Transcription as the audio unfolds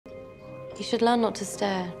You should learn not to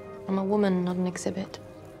stare. I'm a woman, not an exhibit.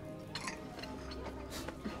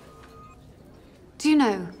 Do you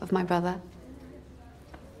know of my brother?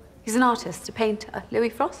 He's an artist, a painter, Louis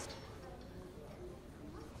Frost.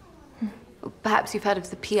 Perhaps you've heard of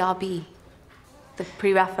the PRB, the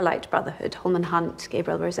Pre-Raphaelite Brotherhood, Holman Hunt,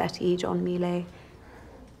 Gabriel Rossetti, John Millet.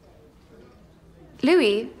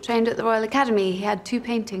 Louis trained at the Royal Academy. He had 2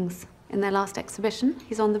 paintings in their last exhibition.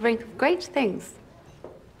 He's on the brink of great things.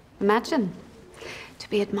 Imagine, to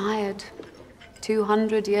be admired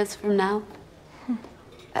 200 years from now.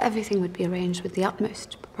 Everything would be arranged with the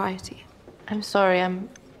utmost propriety. I'm sorry, I'm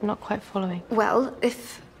not quite following. Well,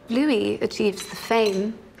 if Louis achieves the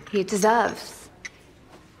fame he deserves,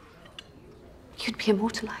 you'd be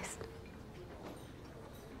immortalized.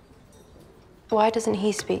 Why doesn't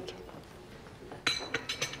he speak?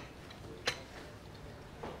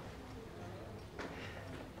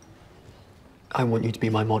 I want you to be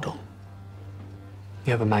my model.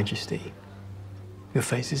 You have a majesty. Your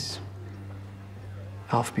face is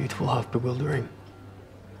half beautiful, half bewildering.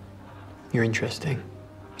 You're interesting.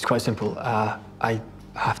 It's quite simple. I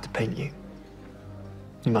have to paint you.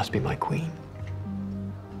 You must be my queen.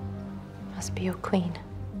 Must be your queen.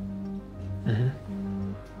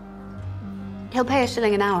 Mm-hmm. He'll pay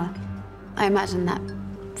 $1 an hour. I imagine that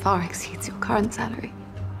far exceeds your current salary.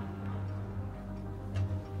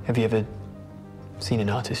 Have you ever seen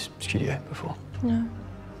an artist's studio before? No.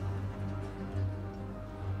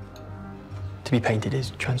 To be painted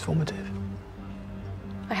is transformative.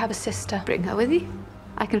 I have a sister. Bring her with you.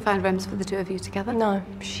 I can find rooms for the 2 of you together. No,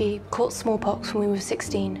 she caught smallpox when we were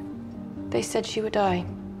 16. They said she would die.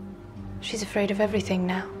 She's afraid of everything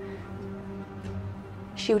now.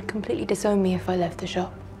 She would completely disown me if I left the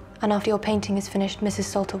shop. And after your painting is finished, Mrs.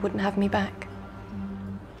 Salter wouldn't have me back.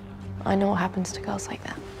 I know what happens to girls like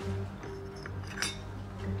that.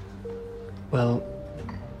 Well,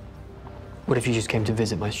 what if you just came to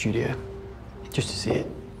visit my studio? Just to see it?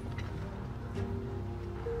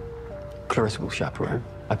 Clarissa will chaperone,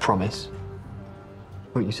 I promise.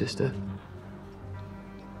 Won't you, sister?